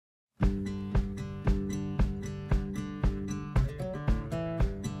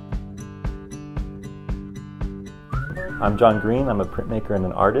I'm Jon Greene. I'm a printmaker and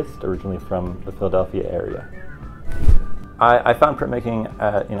an artist, originally from the Philadelphia area. I found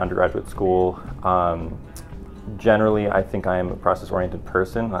printmaking in undergraduate school. Generally, I think I am a process-oriented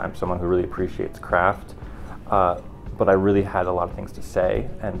person. I'm someone who really appreciates craft, but I really had a lot of things to say.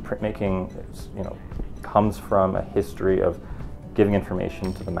 And printmaking, comes from a history of giving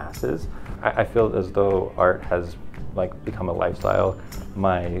information to the masses. I feel as though art has become a lifestyle.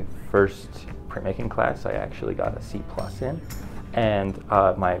 My first printmaking class, I actually got a C+ in, and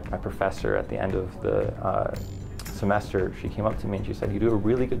my professor at the end of the semester, she came up to me and she said, "You do a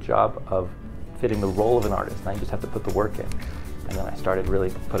really good job of fitting the role of an artist, now you just have to put the work in." And then I started really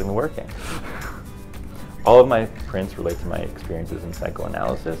putting the work in. All of my prints relate to my experiences in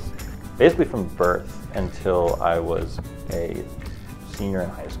psychoanalysis. Basically from birth until I was a senior in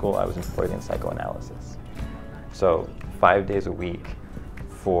high school, I was in Freudian psychoanalysis. So 5 days a week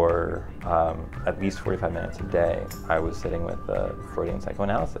for at least 45 minutes a day, I was sitting with a Freudian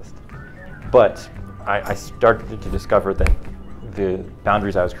psychoanalyst. But I started to discover that the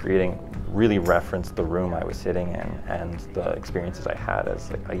boundaries I was creating really referenced the room I was sitting in and the experiences I had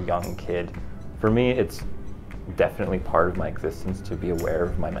as a young kid. For me, it's definitely part of my existence to be aware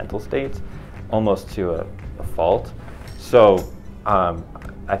of my mental state, almost to a fault. So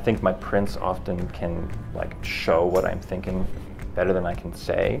I think my prints often can show what I'm thinking better than I can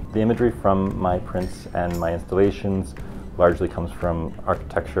say. The imagery from my prints and my installations largely comes from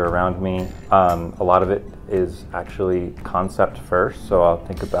architecture around me. A lot of it is actually concept first, so I'll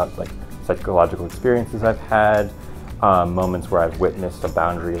think about psychological experiences I've had, moments where I've witnessed a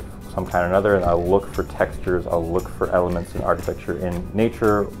boundary of some kind or another, and I'll look for textures, I'll look for elements in architecture in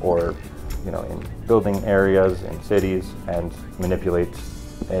nature or in building areas, in cities, and manipulate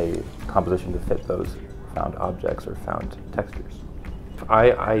a composition to fit those found objects or found textures.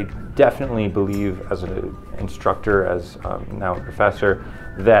 I definitely believe, as an instructor, as now a professor,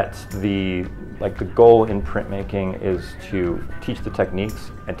 that the goal in printmaking is to teach the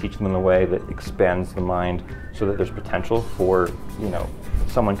techniques and teach them in a way that expands the mind so that there's potential for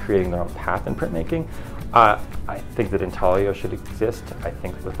someone creating their own path in printmaking. I think that intaglio should exist. I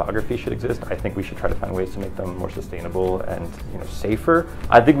think lithography should exist. I think we should try to find ways to make them more sustainable and safer.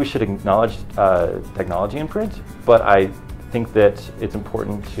 I think we should acknowledge technology in print, but I think that it's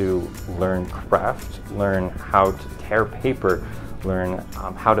important to learn craft, learn how to tear paper, learn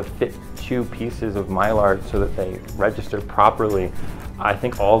how to fit two pieces of mylar so that they register properly. I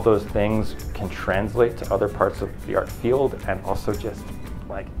think all of those things can translate to other parts of the art field, and also just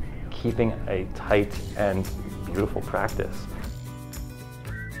keeping a tight and beautiful practice.